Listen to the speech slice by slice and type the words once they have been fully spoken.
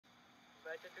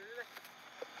baca dulu lah.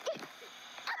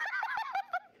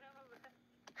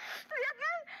 Lihat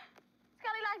kan?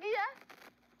 Sekali lagi ya.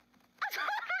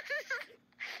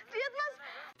 Lihat mas.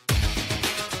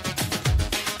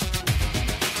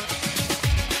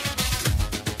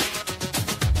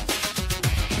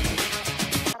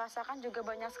 Rasakan juga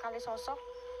banyak sekali sosok.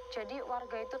 Jadi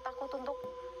warga itu takut untuk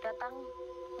datang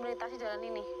melintasi jalan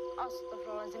ini.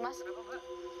 Astagfirullahaladzim mas.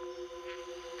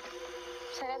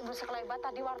 Saya lihat bersekelebat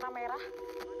tadi warna merah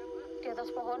di atas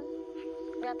pohon.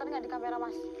 Kelihatan nggak di kamera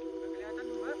mas? Kelihatan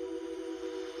mbak.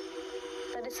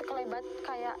 Tadi sekelebat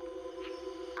kayak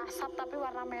asap tapi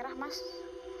warna merah mas.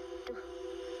 Duh.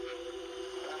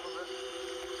 Kenapa mbak?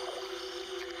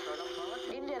 Dalam banget.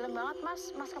 Ini dalam banget mas.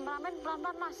 Mas kameramen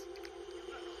pelan-pelan mas.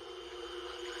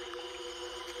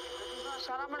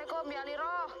 Assalamualaikum ya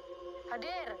Liro.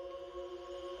 Hadir.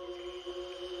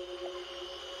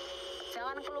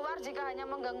 Jangan keluar jika hanya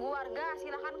mengganggu warga.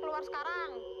 Silahkan keluar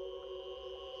sekarang.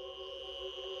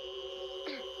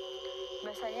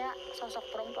 Biasanya sosok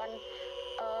perempuan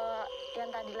yang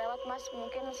tadi lewat mas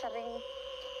mungkin sering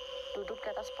duduk di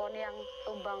atas pohon yang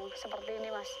tumbang seperti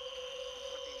ini mas.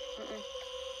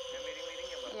 Yang miring-miring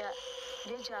ya mbak? Ya,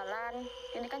 dia jalan.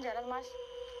 Ini kan jalan mas.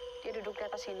 Dia duduk di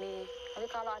atas sini. Tapi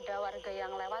kalau ada warga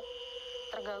yang lewat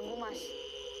terganggu mas.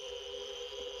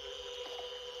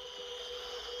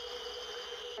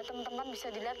 Ya, teman-teman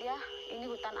bisa dilihat ya, ini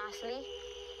hutan asli.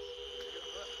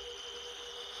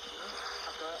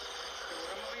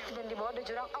 Dan di bawah ada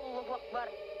jurang. Allahu Akbar.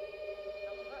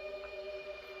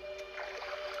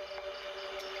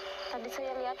 Tadi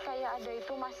saya lihat kayak ada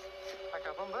itu mas. Ada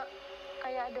apa mbak?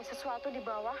 Kayak ada sesuatu di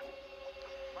bawah.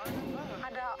 Mana mbak?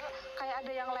 Ada kayak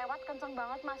ada yang lewat kenceng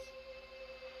banget mas.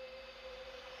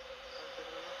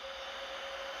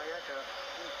 Kayak ada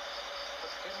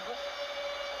petir mbak.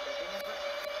 Ada ini mbak.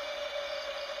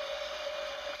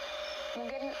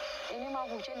 Mungkin ini mau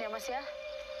hujan ya mas ya.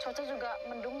 Cuaca juga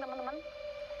mendung teman-teman.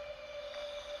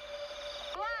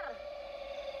 Keluar.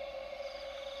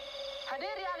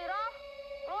 Hadir ya Liro.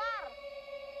 Keluar.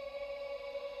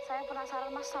 Saya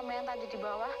penasaran mas sama yang tadi di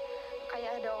bawah.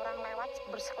 Kayak ada orang lewat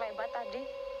bersekelebat tadi.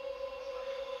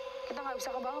 Kita nggak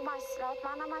bisa ke bawah mas. Lewat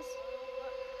mana mas?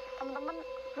 Teman-teman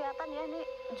kelihatan ya ini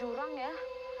jurang ya.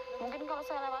 Mungkin kalau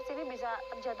saya lewat sini bisa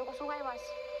terjatuh ke sungai mas.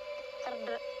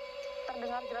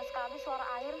 Terdengar jelas sekali suara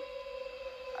air.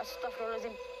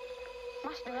 Astagfirullahaladzim.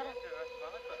 Mas dengar? Jelas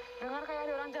banget mbak. Dengar kayak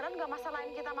ada orang jalan nggak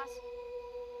masalahin kita mas?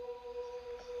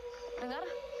 Dengar?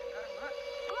 Dengar mbak.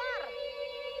 Keluar!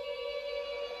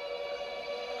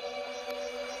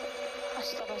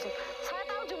 Astagfirullahaladzim. Saya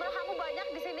tahu jumlah kamu banyak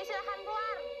di sini, silahkan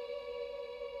keluar.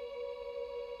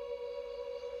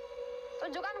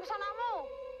 Tunjukkan pesonamu.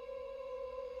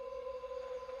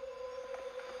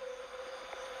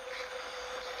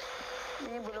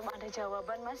 Ini belum ada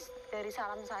jawaban mas dari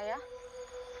salam saya.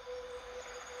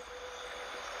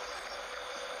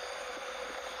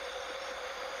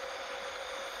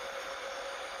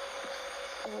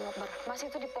 Mas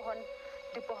itu di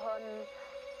pohon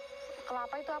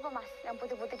kelapa itu apa mas? Yang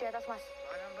putih-putih di atas mas?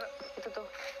 Mana mbak? Itu tuh.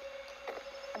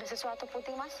 Ada sesuatu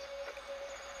putih mas?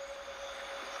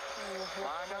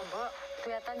 Mana mbak?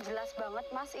 Kelihatan jelas banget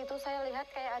mas. Itu saya lihat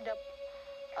kayak ada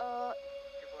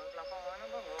Di pohon kelapa mana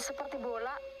mbak? seperti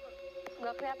bola.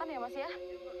 Nggak kelihatan ya mas ya?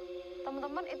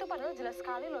 Teman-teman itu padahal jelas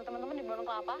sekali loh teman-teman di pohon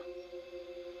kelapa.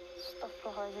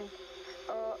 Astagfirullahaladzim.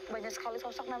 Banyak sekali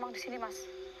sosok memang di sini mas.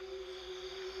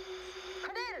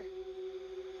 Hadir.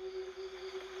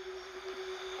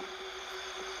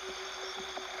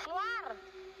 Keluar.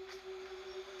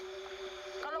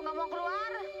 Kalau nggak mau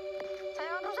keluar, saya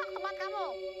akan rusak tempat kamu.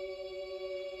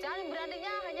 Jangan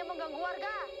beraninya hanya mengganggu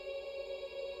warga.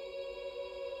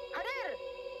 Hadir.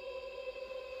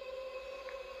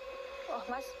 Oh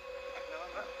mas, Kenapa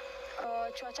mbak?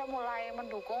 cuaca mulai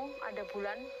mendukung, ada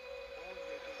bulan. Oh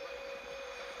gitu mbak.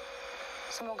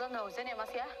 Semoga nggak hujan ya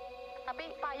mas ya.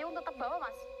 Tapi payung tetap bawa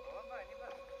mas. Bawa mbak ini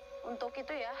mbak. Untuk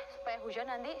itu ya, supaya hujan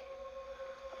nanti.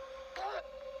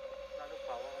 Lalu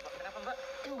bawa mbak. Kenapa mbak?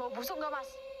 Bau busuk nggak mas?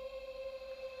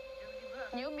 Ini mbak.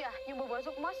 Nyium ya? Nyium bau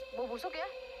busuk mas? Bau busuk ya?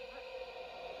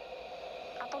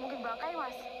 Atau mungkin bangkai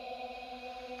mas?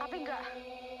 Tapi enggak.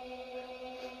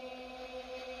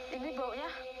 Ini baunya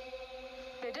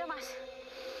beda mas.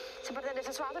 Seperti ada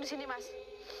sesuatu di sini mas.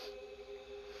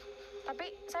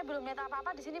 Tapi saya belum lihat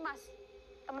apa-apa di sini mas.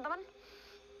 Teman-teman,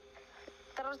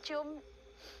 tercium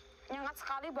nyengat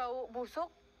sekali bau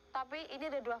busuk. Tapi ini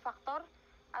ada dua faktor.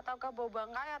 Ataukah bau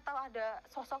bangkai atau ada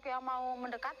sosok yang mau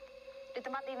mendekat di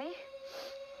tempat ini.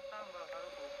 Tambah kalau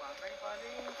bau bangkai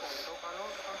paling foto kalau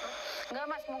foto. Enggak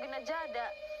mas, mungkin aja ada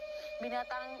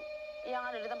binatang yang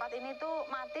ada di tempat ini tuh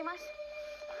mati mas.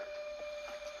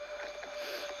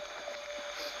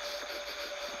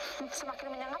 Semakin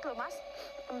menyengat loh mas,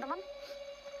 teman-teman.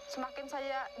 Semakin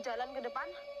saya jalan ke depan,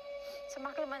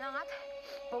 semakin menyengat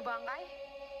bau bangkai.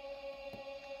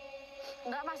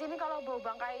 Enggak mas, ini kalau bau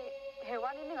bangkai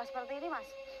hewan ini nggak seperti ini mas.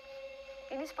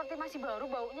 Ini seperti masih baru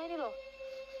baunya ini loh.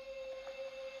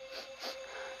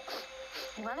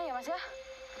 Gimana ya mas ya?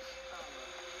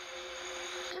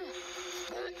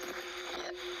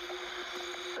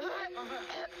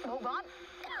 Bau banget.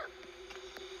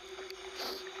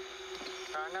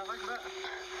 Sana kan mbak.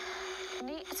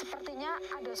 Ini sepertinya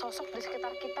ada sosok di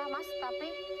sekitar kita mas, tapi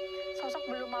sosok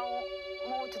belum mau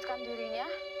mewujudkan dirinya.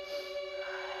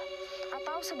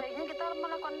 Atau sebaiknya kita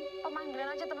melakukan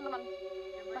pemanggilan aja teman-teman.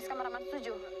 Mas kameraman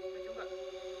setuju? Setuju mbak.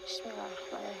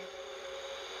 Bismillahirrahmanirrahim.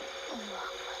 Allah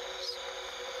Akbar.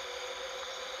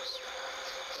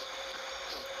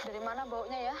 Dari mana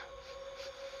baunya ya?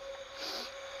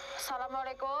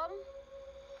 Assalamualaikum.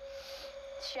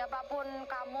 Siapapun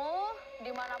kamu,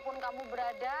 dimanapun kamu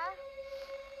berada.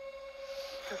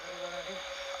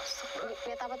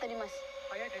 Lihat apa tadi mas?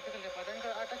 Kayak ada kelebatan ke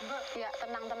atas mbak. Ya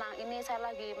tenang-tenang, ini saya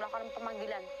lagi melakukan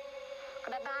pemanggilan.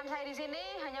 Kedatangan saya di sini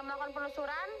hanya melakukan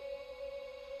penelusuran.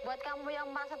 Buat kamu yang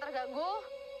merasa terganggu,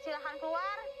 silahkan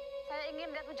keluar. Saya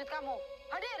ingin lihat wujud kamu.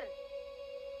 Hadir!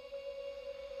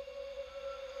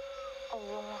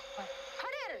 Allah Akbar.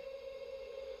 Hadir!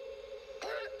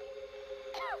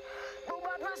 Bau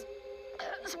banget mas.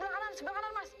 Sebelah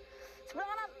kanan mas. Sebelah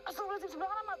kanan. Astagfirullahaladzim, sebelah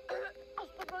kanan mas.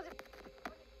 Astagfirullahaladzim.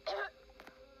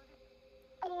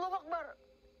 Allah Akbar.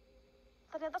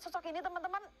 Ternyata sosok ini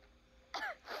teman-teman.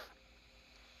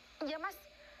 Ya mas,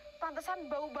 pantesan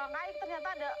bau bangkai. Ternyata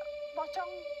ada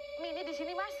pocong mini di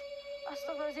sini mas.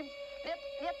 Astagfirullahaladzim.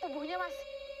 Lihat tubuhnya mas.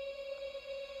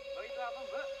 Mbak itu apa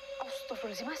mbak?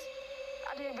 Astagfirullahaladzim mas.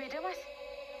 Ada yang beda mas.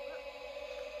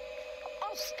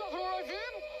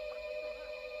 Astagfirullahaladzim.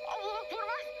 Allah Akbar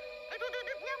mas. Itu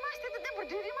titiknya mas, titiknya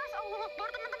berdiri mas. Allah Akbar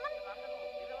teman-teman.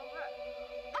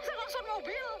 Mas langsung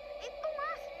mobil. Itu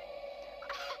mas.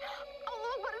 Allah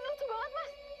Akbar, ini lucu banget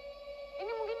mas.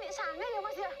 Ini mungkin sange ya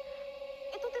mas ya.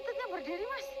 Itu titiknya berdiri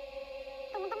mas.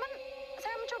 Teman-teman,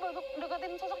 saya mencoba untuk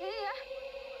deketin sosok ini ya.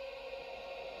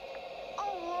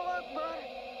 Allah Akbar.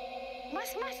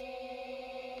 Mas.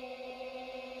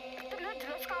 Terlihat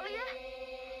jelas sekali ya.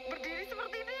 Berdiri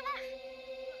seperti ini mas.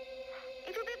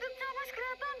 Itu titiknya mas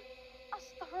kelihatan.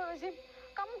 Astagfirullahaladzim.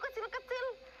 Kamu kecil-kecil.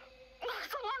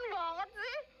 Langsungan banget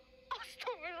sih.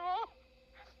 Astagfirullah.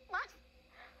 Mas.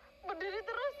 Berdiri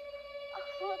terus.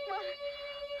 Allah Akbar.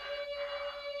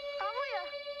 Kamu ya?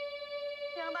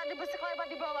 Yang tadi bersekelebat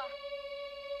di bawah.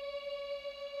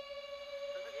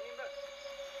 Sosok ini mbak.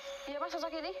 Iya mas,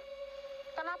 sosok ini.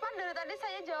 Kenapa dari tadi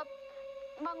saya jawab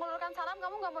mengulurkan salam,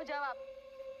 kamu nggak mau jawab?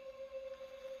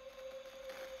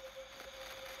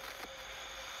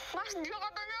 Mas, dia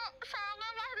katanya sange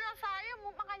mas, lihat saya,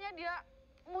 makanya dia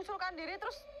munculkan diri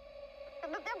terus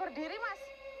titiknya berdiri mas.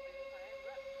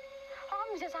 Oh,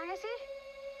 kamu bisa sange sih?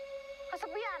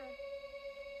 Kesepian.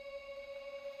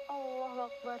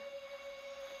 Allah Akbar.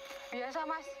 Biasa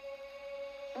mas.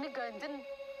 Ini ganjen.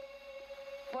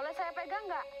 Boleh saya pegang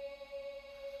nggak?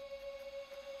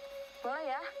 Boleh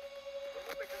ya?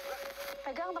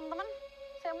 Pegang teman-teman.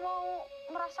 Saya mau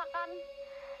merasakan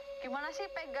gimana sih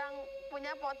pegang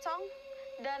punya pocong.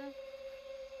 Dan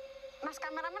mas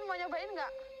kameramen mau nyobain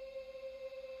nggak?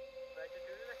 Baca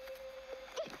dulu lah.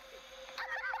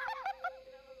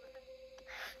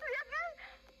 Lihat mas.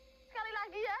 Sekali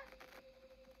lagi ya.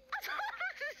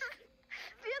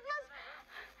 Lihat mas.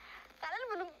 Kalian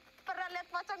belum pernah lihat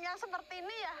pocong yang seperti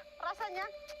ini ya? Rasanya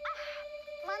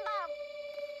mantap.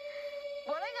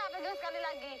 Boleh nggak pegang sekali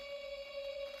lagi?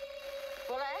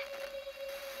 Boleh?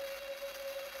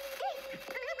 Ih,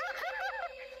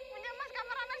 punya mas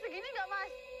kameramen segini nggak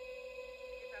mas?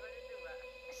 Kisaran itu mbak.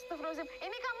 Astagfirullahaladzim.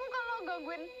 Ini kamu kalau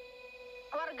gangguin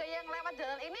warga yang lewat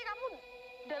jalan ini, kamu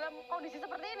dalam kondisi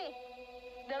seperti ini?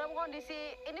 Dalam kondisi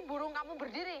ini burung kamu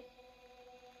berdiri?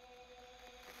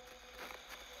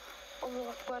 Allah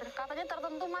Akbar. Katanya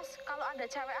tertentu mas, kalau ada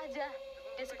cewek aja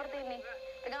dia seperti ini.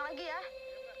 Pegang lagi ya.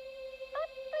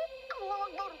 Allah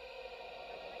Akbar.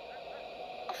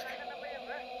 Kenapa ya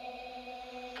mbak?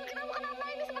 Kenapa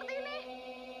ini seperti ini?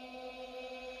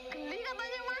 Geli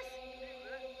katanya mas.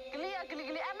 Geli ya,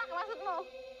 geli enak maksudmu?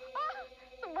 Oh,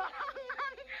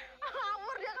 sembarangan.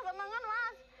 Ngawur dia kesenangan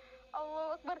mas. Allah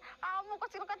Akbar. Kamu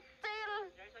kecil-kecil.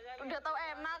 Udah tahu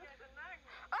enak.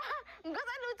 Enggak,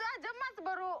 saya lucu aja mas.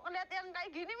 Baru ngeliat yang kayak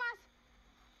gini mas.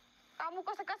 Kamu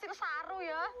kecil saru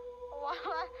ya.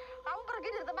 Wah, kamu pergi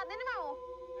dari tempat ini mau?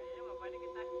 Kayaknya bapak ini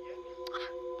kita dia nih.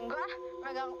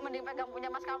 Enggak, mending pegang punya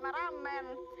mas kameramen.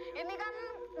 Ini kan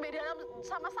beda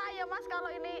sama saya mas.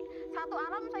 Kalau ini satu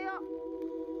alam saya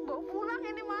bawa pulang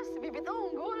ini mas, bibit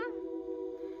unggul.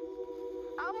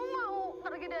 Kamu mau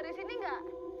pergi dari sini nggak?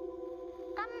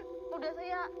 Kan udah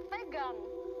saya pegang.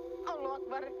 Allah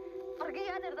Akbar. Pergi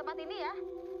ya dari tempat ini ya.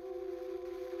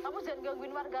 Kamu jangan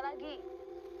gangguin warga lagi.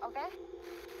 Oke?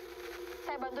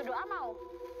 Saya bantu doa mau?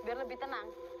 Biar lebih tenang.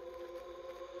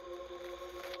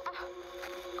 Ah,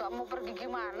 gak mau pergi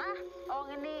gimana? Oh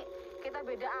ini kita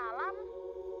beda alam.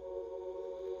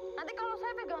 Nanti kalau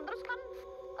saya pegang terus kan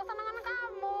kesenangan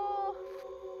kamu.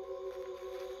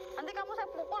 Nanti kamu saya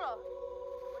pukul loh.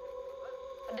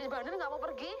 Di Bandung nggak mau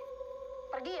pergi?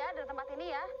 Pergi ya dari tempat ini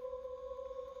ya.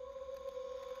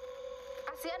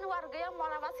 Kasihan warga yang mau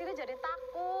lewat sini jadi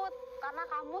takut karena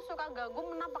kamu suka ganggu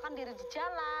menampakkan diri di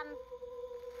jalan.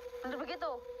 Bener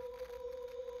begitu?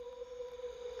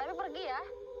 Tapi pergi ya.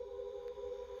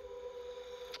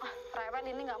 Ah, rewel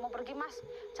ini nggak mau pergi mas.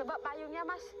 Coba payungnya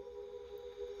mas.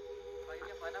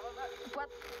 Payungnya buat apa mbak? Buat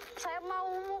saya mau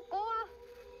mukul.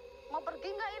 Mau pergi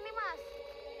nggak ini mas?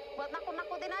 Buat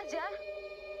nakut-nakutin aja.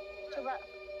 Coba.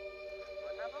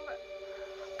 Buat apa mbak?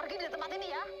 Pergi dari tempat ini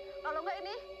ya. Kalau nggak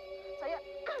ini, saya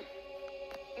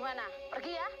gimana?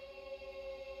 Pergi ya.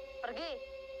 Pergi.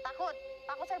 Takut.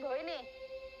 Takut saya bawa ini.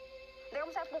 Nanti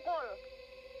kamu saya pukul.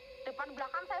 Depan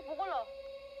belakang saya pukul loh.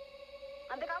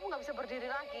 Nanti kamu nggak bisa berdiri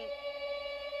lagi.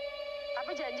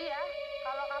 Tapi janji ya,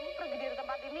 kalau kamu pergi dari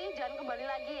tempat ini, jangan kembali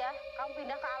lagi ya. Kamu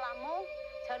pindah ke alammu,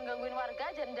 jangan gangguin warga,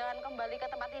 jangan kembali ke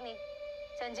tempat ini.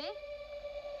 Janji?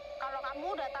 Kalau kamu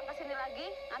datang ke sini lagi,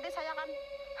 nanti saya akan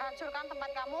hancurkan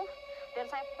tempat kamu dan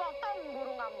saya potong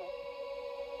burung kamu.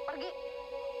 Pergi.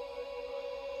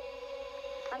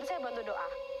 Nanti saya bantu doa.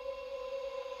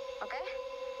 Oke?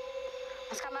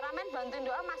 Mas kameramen bantuin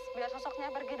doa mas, biar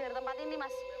sosoknya pergi dari tempat ini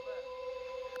mas.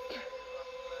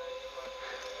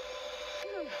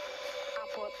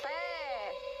 Kapote.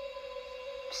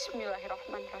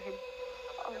 Bismillahirrahmanirrahim.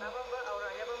 Kenapa mbak?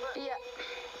 Auranya apa mbak? Iya.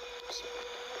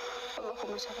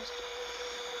 Allahumma sholli.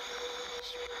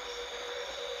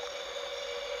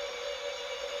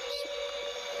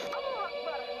 Allahu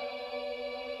Akbar.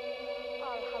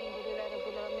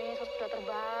 Alhamdulillahirrahmanirrahim. Sudah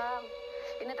terbang.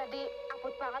 Ini tadi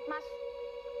abot banget mas.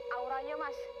 Auranya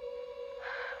mas.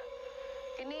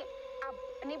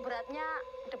 Ini beratnya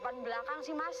depan belakang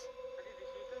sih mas. Tadi di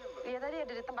situ ya mbak? Iya tadi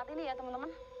ada di tempat ini ya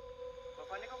teman-teman. Mbak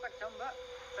Fani kok kejam mbak?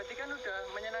 Tadi kan udah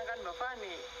menyenangkan Mbak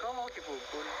Fani. Kok mau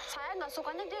dipukul? Saya nggak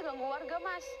sukanya dia ganggu warga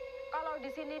mas. Kalau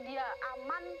di sini dia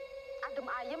aman, adem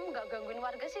ayem, nggak gangguin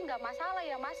warga sih nggak masalah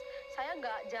ya mas. Saya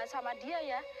nggak jahat sama dia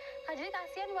ya. Jadi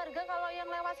kasihan warga kalau yang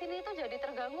lewat sini itu jadi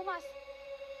terganggu mas.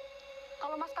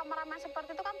 Kalau mas kameramen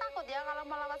seperti itu kan takut ya kalau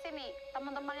mau lewat sini.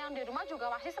 Teman-teman yang di rumah juga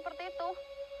pasti seperti itu.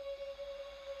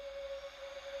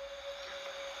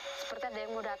 Seperti ada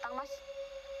yang mau datang mas.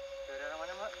 Dari arah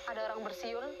mana mbak? Ada orang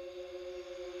bersiul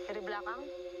dari belakang.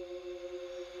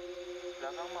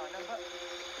 Belakang mana mbak?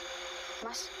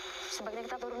 Mas, sebaiknya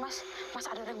kita turun mas. Mas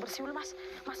ada orang bersiul mas.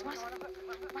 Mas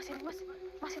ini mas.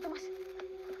 Mas itu mas.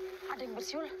 Ada yang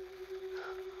bersiul.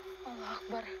 Allah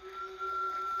Akbar.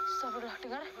 Astagfirullah,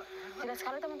 dengar? Jelas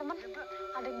sekali teman-teman.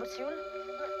 Ada yang bersiul.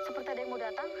 Seperti ada yang mau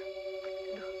datang.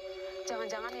 Aduh,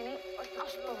 jangan-jangan ini.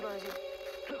 Astagfirullahaladzim.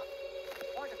 Aduh.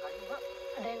 Oh ada kayu mbak.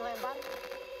 Ada yang lempar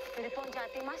dari pohon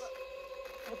jati mas.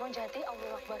 Dari pohon jati,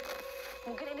 Allah Akbar.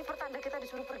 Mungkin ini pertanda kita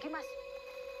disuruh pergi mas.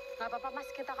 Nggak apa-apa mas,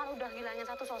 kita kan udah hilangin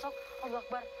satu sosok. Allah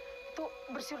Akbar. Tuh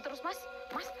bersiul terus mas.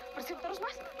 Mas, bersiul terus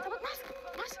mas. Cepat mas.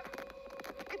 Mas,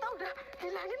 kita udah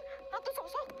hilangin satu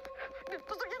sosok. Dan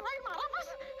sosok yang lain marah mas.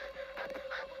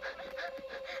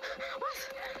 Mas,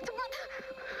 cepat.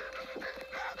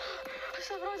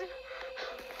 Astagfirullahaladzim.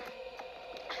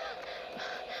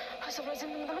 Astagfirullahaladzim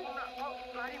teman-teman. Mau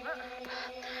lari mbak?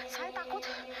 Saya takut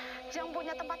yang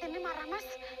punya tempat ini marah mas.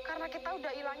 Karena kita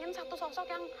udah hilangin satu sosok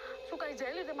yang suka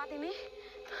jahil di tempat ini.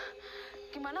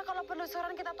 Gimana kalau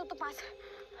penelusuran kita tutup mas?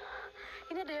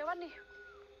 Ini ada hewan nih.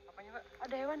 Apanya mbak?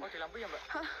 Ada hewan. Oh di lampu ya mbak?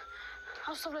 Hah?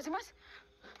 Astagfirullahaladzim mas.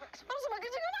 Mas semakin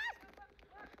juga mas.